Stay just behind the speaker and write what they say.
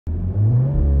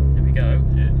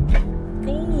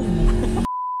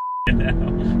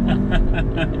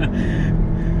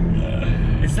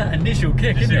It's that initial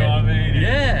kick, isn't it? You see what I mean?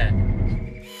 Yeah.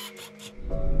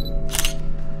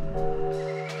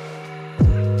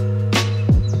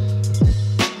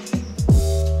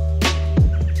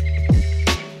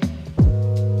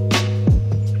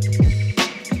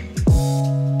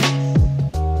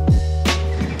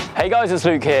 Hey guys, it's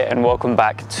Luke here and welcome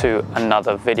back to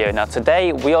another video. Now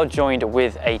today we are joined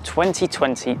with a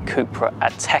 2020 Cupra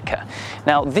Ateca.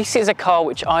 Now this is a car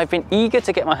which I've been eager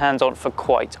to get my hands on for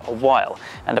quite a while,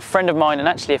 and a friend of mine and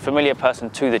actually a familiar person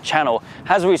to the channel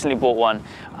has recently bought one,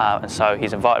 and so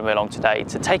he's invited me along today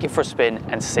to take it for a spin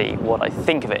and see what I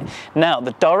think of it. Now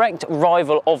the direct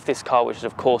rival of this car, which is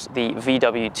of course the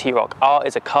VW T-Roc R,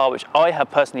 is a car which I have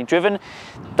personally driven.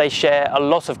 They share a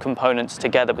lot of components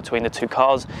together between the two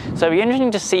cars. So it'll be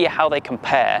interesting to see how they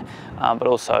compare, but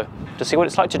also to see what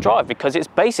it's like to drive, because it's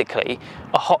basically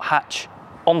a hot hatch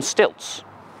on stilts,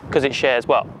 because it shares,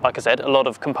 well, like I said, a lot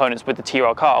of components with the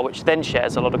T-Roc R, which then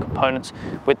shares a lot of components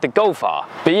with the Golf R.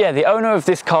 But yeah, the owner of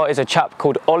this car is a chap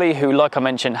called Ollie, who, like I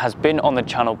mentioned, has been on the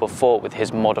channel before with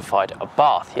his modified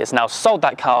Abarth. He has now sold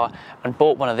that car and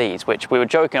bought one of these, which we were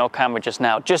joking on camera just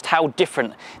now, just how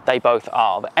different they both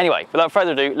are. But anyway, without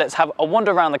further ado, let's have a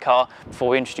wander around the car before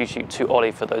we introduce you to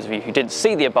Ollie, for those of you who didn't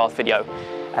see the Abarth video,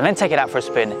 and then take it out for a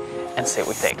spin and see what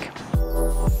we think.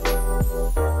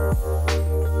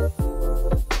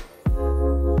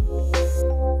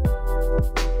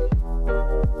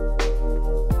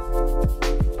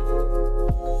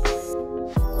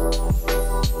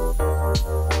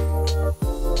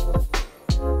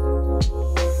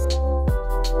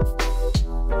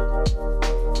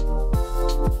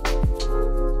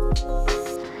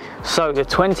 So the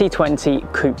 2020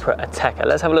 Cupra Ateca.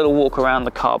 Let's have a little walk around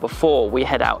the car before we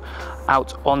head out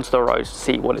onto the roads to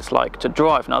see what it's like to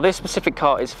drive. Now this specific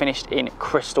car is finished in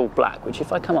crystal black, which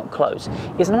if I come up close,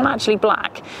 is not actually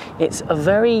black. It's a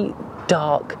very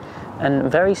dark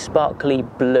and very sparkly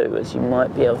blue, as you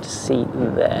might be able to see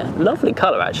there. Lovely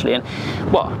colour actually, and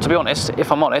well, to be honest,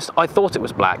 if I'm honest, I thought it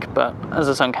was black, but as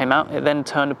the sun came out, it then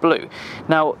turned blue.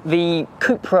 Now the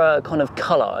Cupra kind of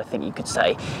colour, I think you could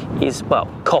say, is, well,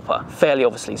 copper, fairly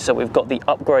obviously. So we've got the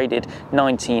upgraded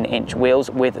 19-inch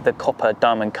wheels with the copper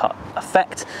diamond cut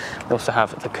effect. We also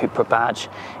have the Cupra badge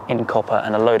in copper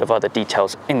and a load of other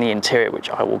details in the interior, which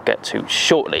I will get to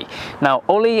shortly. Now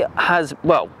Ollie has,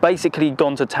 well, basically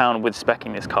gone to town with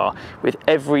speccing this car with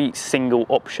every single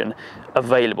option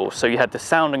available. So you had the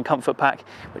sound and comfort pack,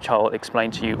 which I'll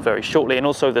explain to you very shortly, and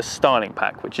also the styling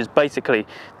pack, which is basically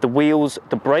the wheels,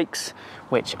 the brakes,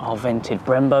 which are vented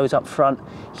Brembos up front,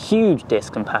 huge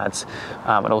disc and pads,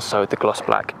 and also the gloss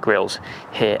black grills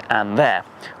here and there.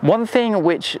 One thing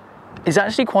which is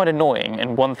actually quite annoying,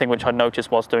 and one thing which I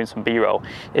noticed whilst doing some B-roll,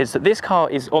 is that this car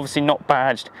is obviously not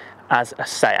badged as a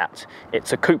Seat.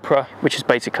 It's a Cupra, which is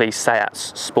basically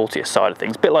Seat's sportier side of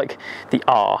things, a bit like the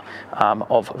R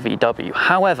of VW.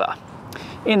 However,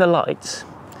 in the lights,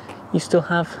 you still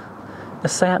have a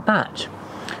Seat badge,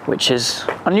 which is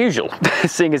unusual,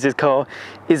 seeing as this car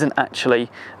isn't actually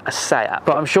a Seat.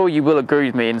 But I'm sure you will agree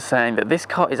with me in saying that this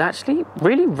car is actually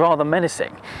really rather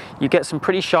menacing. You get some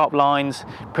pretty sharp lines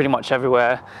pretty much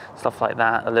everywhere, stuff like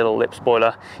that, a little lip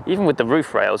spoiler. Even with the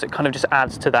roof rails, it kind of just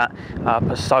adds to that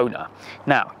persona.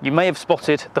 Now, you may have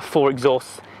spotted the 4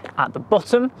 exhausts at the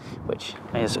bottom, which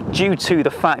is due to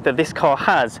the fact that this car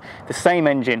has the same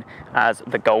engine as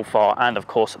the Golf R and of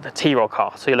course the T-Roc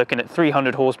R. So you're looking at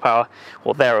 300 horsepower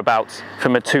or thereabouts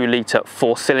from a 2-litre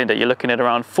 4-cylinder. You're looking at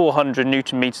around 400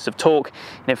 Newton meters of torque,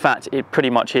 and in fact it pretty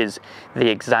much is the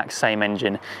exact same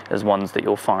engine as ones that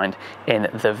you'll find in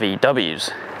the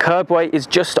VWs. Curb weight is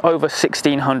just over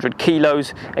 1600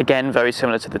 kilos, again very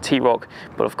similar to the T-Roc,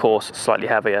 but of course slightly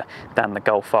heavier than the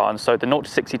Golf R, and so the 0 to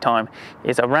 60 time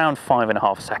is around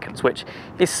 5.5 seconds, which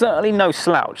is certainly no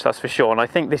slouch, that's for sure. And I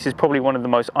think this is probably one of the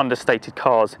most understated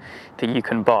cars that you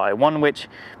can buy, one which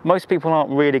most people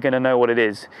aren't really going to know what it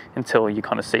is until you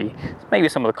kind of see maybe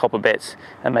some of the copper bits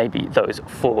and maybe those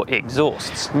 4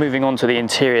 exhausts. Moving on to the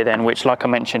interior then, which like I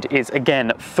mentioned is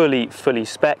again fully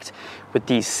spec'd with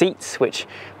these seats, which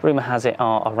rumour has it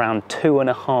are around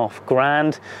 2.5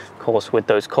 grand. Of course, with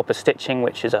those copper stitching,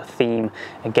 which is a theme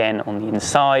again on the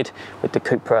inside, with the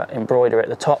Cupra embroidery at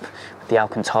the top, with the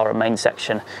Alcantara main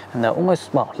section, and they're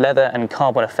almost, well, leather and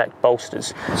carbon effect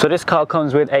bolsters. So this car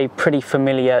comes with a pretty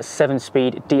familiar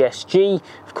 7-speed DSG,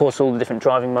 of course all the different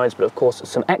driving modes, but of course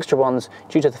some extra ones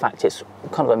due to the fact it's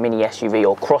kind of a mini SUV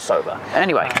or crossover.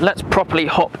 Anyway, let's properly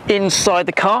hop inside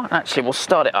the car. Actually, we'll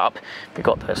start it up. We've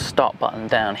got the start button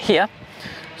down here,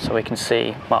 so we can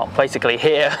see, well, basically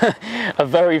here, a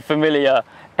very familiar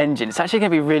engine. It's actually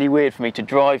going to be really weird for me to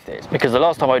drive this, because the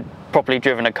last time I'd properly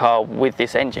driven a car with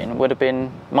this engine would have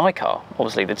been my car.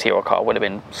 Obviously the T-Roc R would have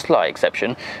been a slight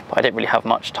exception, but I didn't really have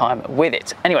much time with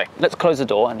it. Anyway, let's close the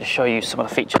door and just show you some of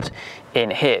the features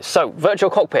in here. So, virtual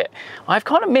cockpit. I've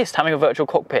kind of missed having a virtual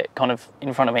cockpit kind of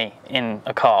in front of me in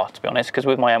a car, to be honest, because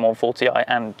with my M140i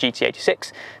and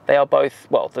GT86, they are both,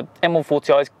 well, the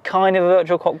M140i is kind of a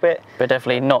virtual cockpit, but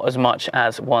definitely not as much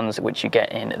as ones which you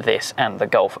get in this and the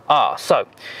Golf R. So,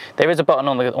 there is a button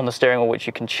on the steering wheel which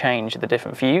you can change the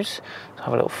different views. So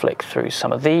have a little flick through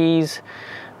some of these.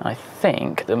 I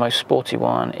think the most sporty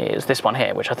one is this one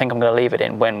here, which I think I'm going to leave it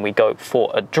in when we go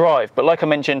for a drive. But like I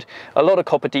mentioned, a lot of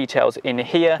copper details in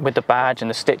here with the badge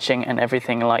and the stitching and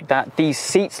everything like that. These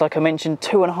seats, like I mentioned,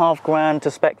 $2.5 grand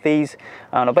to spec these.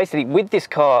 Now basically with this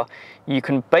car, you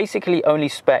can basically only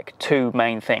spec two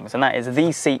main things, and that is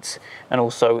these seats and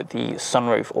also the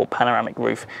sunroof or panoramic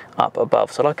roof up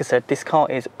above. So like I said, this car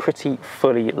is pretty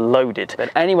fully loaded.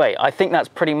 But anyway, I think that's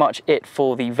pretty much it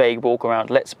for the vague walk around.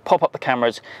 Let's pop up the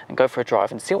cameras and go for a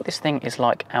drive and see what this thing is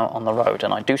like out on the road.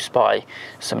 And I do spy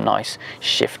some nice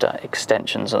shifter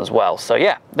extensions as well. So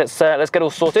yeah, let's get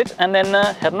all sorted and then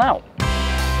heading out.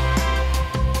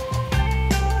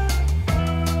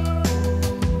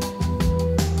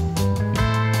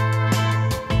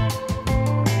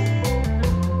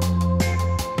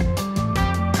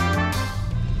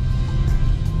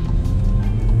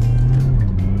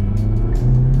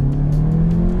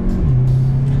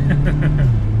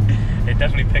 It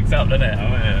definitely picks up, doesn't it? Oh,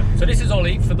 yeah. So this is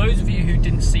Ollie. For those of you who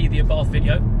didn't see the Abarth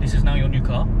video, this is now your new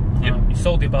car. Yep. You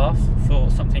sold the Abarth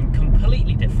for something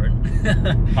completely different.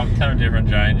 Kind of different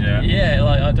change, yeah. Yeah,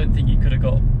 like I don't think you could have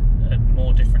got a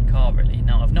more different car really.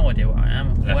 Now I've no idea where I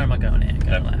am. Left. Where am I going here?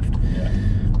 Going left. Yeah.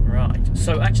 Right.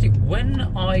 So actually, when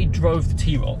I drove the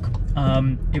T-Roc,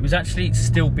 it was actually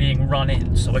still being run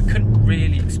in, so I couldn't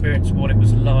really experience what it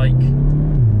was like.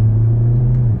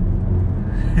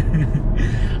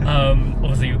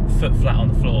 Obviously foot flat on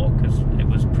the floor because it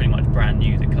was pretty much brand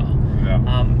new, the car.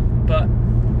 Yeah. But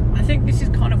I think this is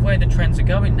kind of where the trends are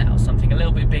going now, something a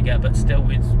little bit bigger but still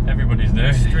with everybody's doing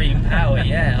extreme power.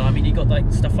 Yeah, I mean you got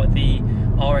like stuff like the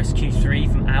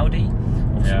RSQ3 from Audi,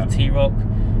 obviously the T-Roc,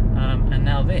 and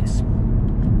now this.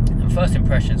 And first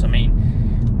impressions, I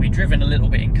mean, we've driven a little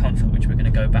bit in comfort, which we're going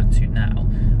to go back to now.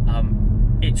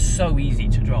 It's so easy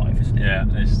to drive, isn't it? Yeah,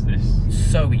 it's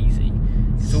so easy.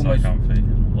 It's so almost comfy.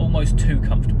 Almost too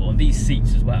comfortable, and these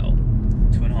seats as well.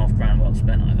 $2.5 grand well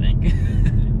spent, I think.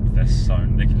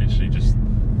 They can literally just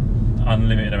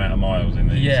unlimited amount of miles in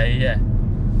these. Yeah, yeah.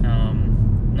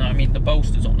 No, I mean the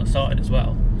bolsters on the side as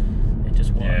well. It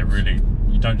just works. Yeah, really.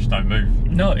 You don't move.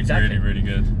 No, exactly. Really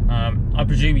good. I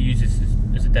presume you use this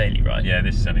as a daily, right? Yeah,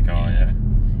 this is any car. Yeah.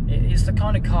 It's the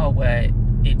kind of car where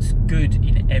it's good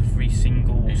in every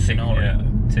single scenario.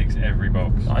 Yeah, ticks every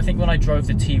box. I think when I drove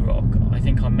the T-Roc, I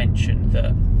think I mentioned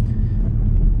that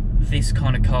this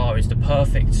kind of car is the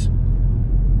perfect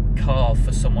car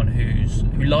for someone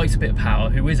who likes a bit of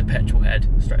power, who is a petrol head,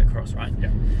 straight across, right?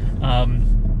 Yeah.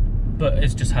 But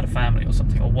has just had a family or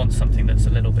something, or wants something that's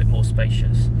a little bit more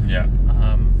spacious. Yeah.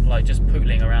 Like just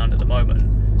pootling around at the moment,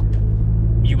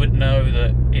 you wouldn't know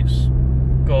that it's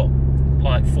got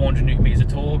like 400 Newton meters of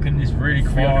torque and it's really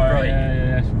quiet.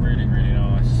 Yeah, it's really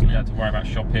nice. You don't have to worry about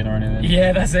shopping or anything.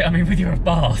 Yeah, that's it. I mean, with your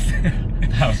Abarth,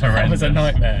 that was horrendous. That was a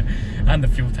nightmare. And the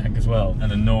fuel tank as well.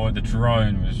 And the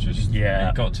drone was just,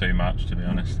 it got too much, to be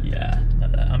honest. Yeah.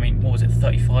 I mean, what was it,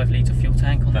 35 litre fuel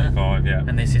tank on 35, yeah.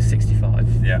 And this is 65.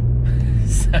 Yeah.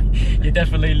 So you're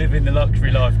definitely living the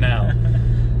luxury life now.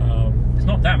 It's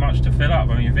not that much to fill up.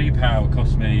 I mean, V-Power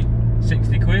cost me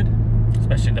 60 quid.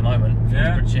 Especially at the moment.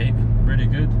 Yeah. Pretty cheap. Really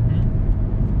good.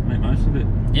 Make most of it.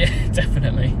 Yeah,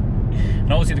 definitely.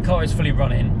 And obviously the car is fully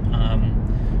running,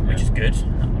 which is good.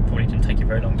 It probably didn't take you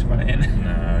very long to run it in.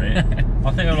 No.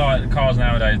 I think like the cars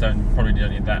nowadays probably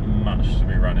don't need that much to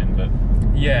be running, but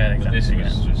yeah, exactly. But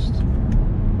this was just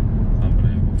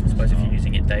unbelievable. I suppose if you're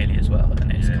using it daily as well,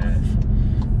 then it's kind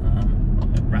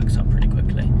of it racks up pretty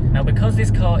quickly. Now, because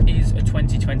this car is a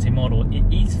 2020 model, it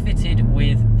is fitted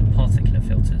with the particulate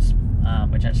filters,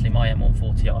 which actually my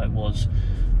M140i was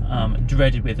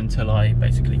dreaded with until I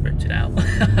basically ripped it out.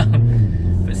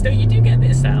 But still, you do get a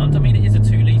bit of sound. I mean, it is a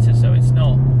 2 litre, so it's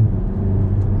not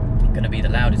going to be the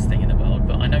loudest thing in the world,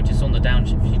 but I noticed on the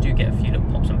downshift you do get a few little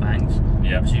pops and bangs.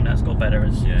 Yeah. I presume that's got better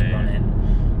as you run in.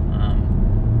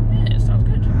 Yeah, it sounds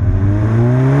good.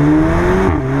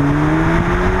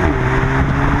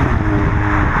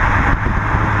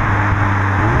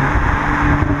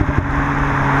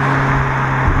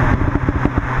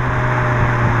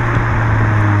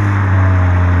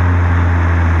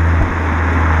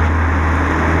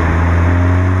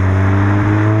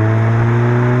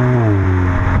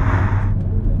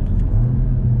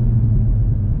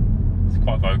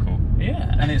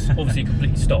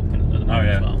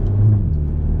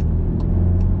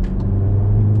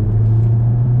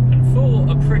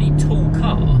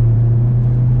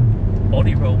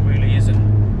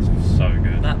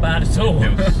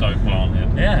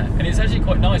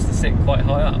 nice to sit quite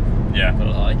high up. Yeah. Not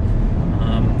gonna lie.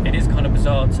 It is kind of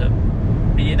bizarre to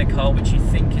be in a car which you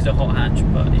think is a hot hatch,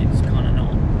 but it's kind of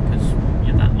not because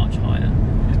you're that much higher.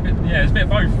 It's a bit of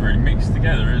both really mixed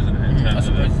together, isn't it? In terms I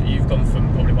suppose of you've gone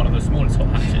from probably one of the smallest hot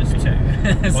hatches to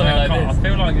I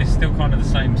feel like it's still kind of the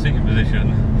same sitting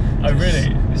position. Oh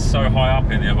really? It's so high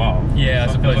up in the above. Yeah,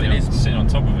 I suppose like it is sitting on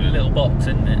top of it. A little box,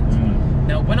 isn't it?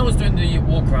 Now, when I was doing the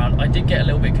walk around, I did get a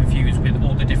little bit confused with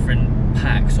all the different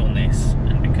packs on this,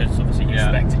 and because obviously you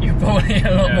expect it, you're probably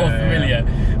a lot more familiar.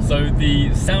 So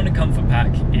the sound and comfort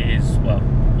pack is, well,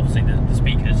 obviously the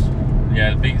speakers.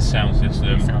 Yeah, the Beats sound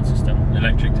system.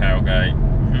 Electric tailgate.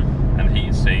 And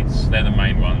heated seats. They're the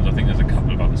main ones. I think there's a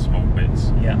couple of other small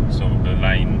bits. Yeah. Sort of the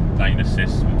lane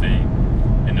assist with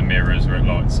in the mirrors where it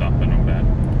lights up and all that.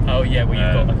 Oh yeah, well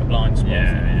you've got like a blind spot.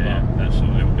 Yeah, that sort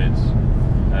of little bits.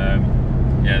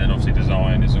 Yeah, then obviously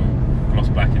design is all gloss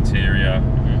black interior,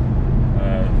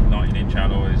 19-inch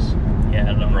alloys.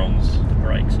 Yeah, the bronze. The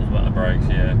brakes as well. The brakes,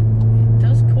 yeah. It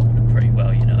does corner pretty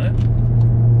well, you know.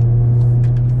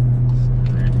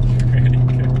 Really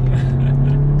good.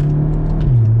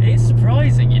 It's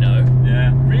surprising, you know.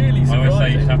 Yeah. Really surprising. I always say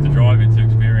you just have to drive it to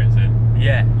experience it.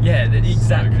 Yeah,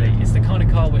 exactly. So it's the kind of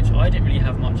car which I didn't really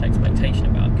have much expectation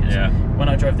about, because when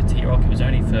I drove the T-Roc, it was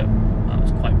only for, well, it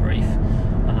was quite brief.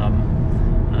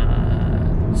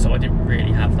 So I didn't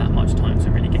really have that much time to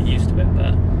really get used to it,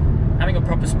 but having a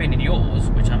proper spin in yours,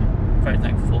 which I'm very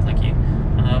thankful for, thank you,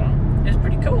 is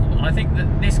pretty cool. And I think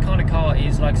that this kind of car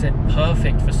is, like I said,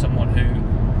 perfect for someone who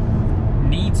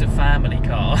needs a family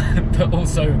car, but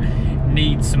also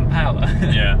needs some power.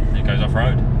 Yeah, it goes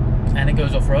off-road. And it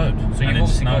goes off-road. So you've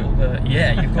obviously got all the,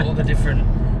 you've got all the different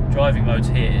driving modes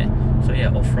here. So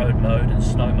yeah, off-road mode and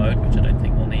snow mode, which I don't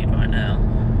think we'll need right now.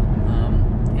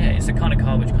 Yeah, it's the kind of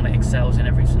car which kind of excels in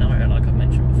every scenario, like I've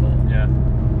mentioned before. Yeah.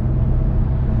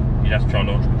 You'd have to try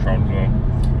launch control as well.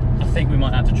 I think we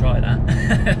might have to try that.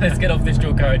 Let's get off this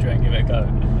dual carriageway and give it a go.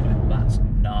 That's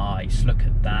nice. Look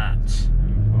at that.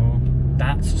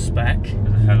 That's a spec. There's a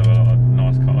hell of a lot of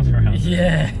nice cars around.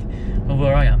 Yeah. Well,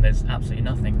 where I am, there's absolutely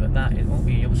nothing, but that is, well,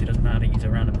 he obviously doesn't know how to use a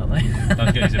roundabout, though.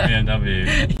 Don't get into a BMW.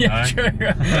 Yeah, true.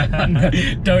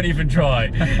 Don't even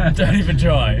try. Don't even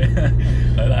try.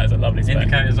 Oh, that is a lovely spec.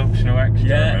 Indicators optional extra.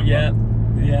 Yeah. Here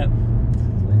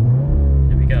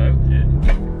we go. Yeah.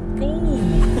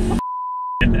 Ooh.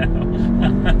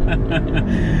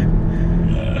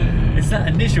 It's that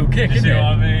initial kick, isn't it? See what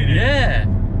I mean? Yeah.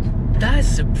 That's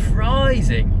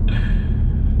surprising.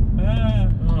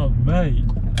 Oh, mate.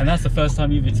 And that's the first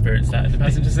time you've experienced that in the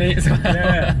passenger seat as well.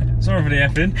 Yeah. Sorry for the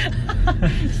effing.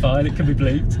 It's fine, it can be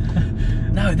bleeped.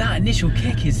 No, that initial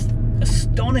kick is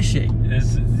astonishing.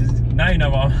 Now you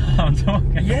know what I'm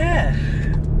talking about. Yeah.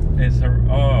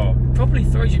 Probably probably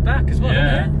throws you back as well,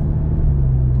 yeah.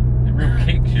 doesn't it? It real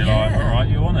kicks you, like, alright,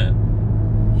 you on it.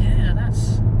 Yeah,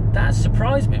 that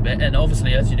surprised me a bit, and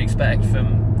obviously, as you'd expect from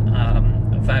a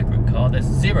VW Group car, there's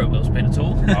zero wheel spin at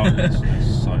all. Oh, it's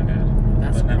so good.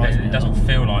 That surprised me. It doesn't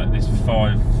feel like this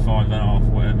 5.5,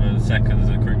 whatever seconds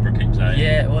that Cupra keeps saying.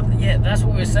 Yeah, well, yeah, that's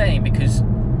what we were saying, because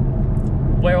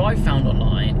where I found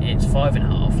online, it's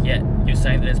 5.5, yet you're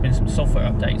saying that there's been some software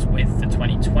updates with the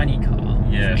 2020 car.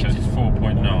 Yeah, so it's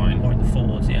 4.9. Or in the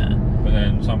Fords, yeah. But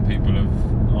then some people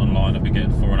online have been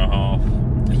getting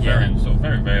 4.5. It's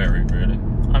very varied, really.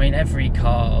 I mean, every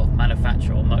car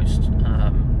manufacturer, or most,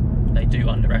 they do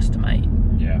underestimate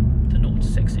the 0 to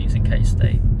 60s in case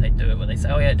they do it where they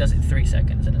say, oh yeah, it does it in 3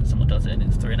 seconds, and then someone does it and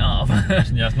it's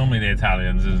 3.5. Yeah, it's normally the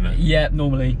Italians, isn't it? Yeah,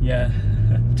 normally, yeah.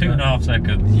 2.5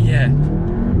 seconds. Yeah.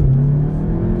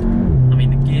 I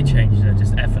mean, the gear changes are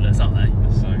just effortless, aren't they?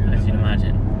 So good, as you'd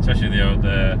imagine. Especially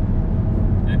the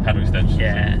paddle extensions.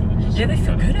 Yeah, they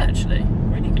feel good actually,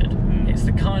 really good. It's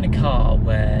the kind of car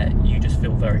where you just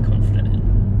feel very confident in.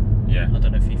 Yeah. I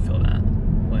don't know if you feel that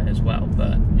way as well,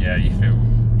 but yeah, you feel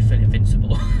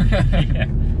invincible. Yeah. I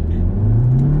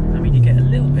mean, you get a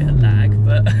little bit of lag,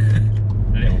 but a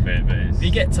little bit, but it's... you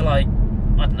get to, like,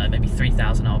 I don't know, maybe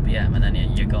 3,000 RPM, and then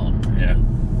you're gone. Really. Yeah.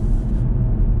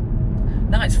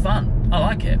 No, it's fun. I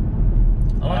like it.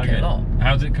 I like it a lot.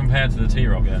 How does it compare to the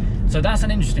T-Roc then? So that's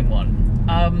an interesting one.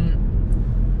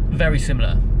 Very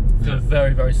similar. Yeah.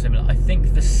 Very, very similar. I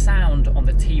think the sound on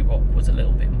the T-Roc was a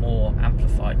little bit more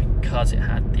amplified because it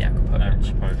had the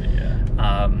aquapotage.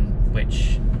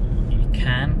 Which you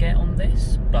can get on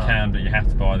this. But you have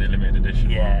to buy the limited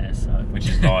edition one. Which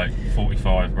is like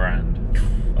 45 grand.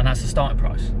 And that's the starting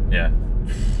price. Yeah.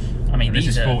 I mean, this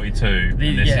is 42, and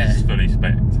this is fully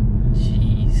spec'd.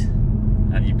 Jeez.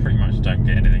 And you pretty much don't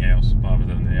get anything else other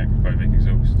than the aquapovic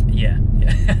exhaust. Yeah.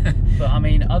 But I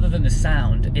mean, other than the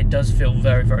sound, it does feel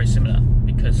very, very similar,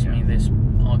 because I mean, this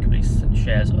arguably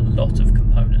shares a lot of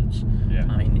components. Yeah.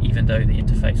 I mean, even though the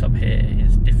interface up here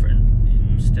is different,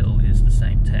 it still is the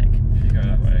same tech. If you go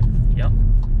that way, Yep.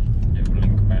 it will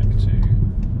link back to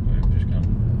where we've just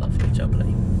come. Lovely jubbly.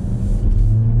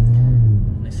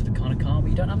 And this is the kind of car where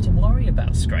you don't have to worry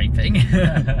about scraping.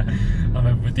 I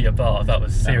remember with the Abarth, that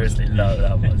was seriously low,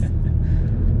 that was.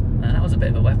 And that was a bit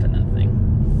of a weapon, that thing.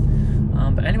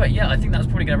 But anyway, yeah, I think that's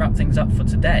probably going to wrap things up for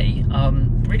today.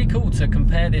 Really cool to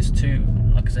compare this to,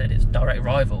 like I said, its direct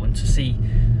rival, and to see,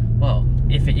 well,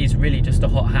 if it is really just a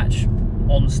hot hatch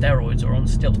on steroids or on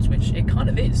stilts, which it kind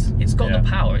of is. It's got the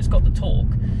power, it's got the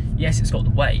torque. Yes, it's got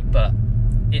the weight, but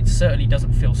it certainly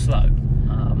doesn't feel slow.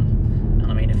 And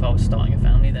I mean, if I was starting a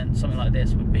family, then something like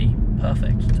this would be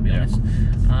perfect, to be honest.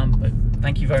 But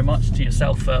thank you very much to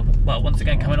yourself for, well, once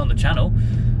again coming on the channel,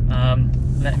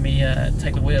 letting me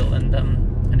take the wheel and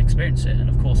experience it. And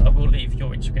of course, I will leave your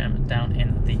Instagram down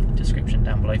in the description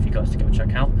down below for you guys to go and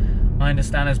check out. I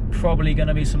understand there's probably going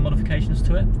to be some modifications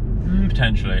to it.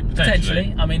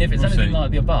 Potentially. I mean, if it's anything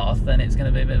like the Abarth, then it's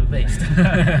going to be a bit of a beast.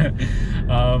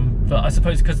 But I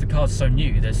suppose because the car's so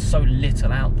new, there's so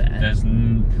little out there. There's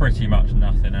pretty much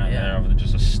nothing out there other than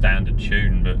just a standard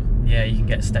tune. But yeah, you can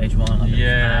get stage 1.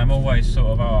 Yeah, I'm always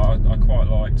sort of, I quite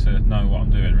like to know what I'm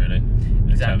doing, really.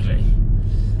 Exactly.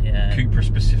 In terms of Cupra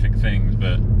specific things,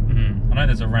 but I know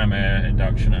there's a Ram Air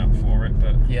induction out for it,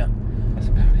 but yeah, that's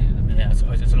about it. Yeah, I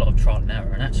suppose there's a lot of trial and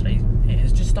error, and actually it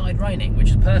has just started raining, which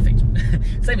is perfect.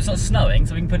 Same, it's not snowing,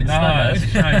 so we can put it in snow mode. It's a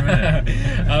shame, isn't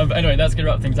it? But anyway, that's going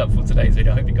to wrap things up for today's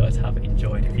video. I hope you guys have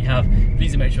enjoyed. If you have,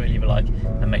 please make sure you leave a like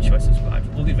and make sure you subscribe.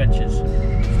 All the adventures.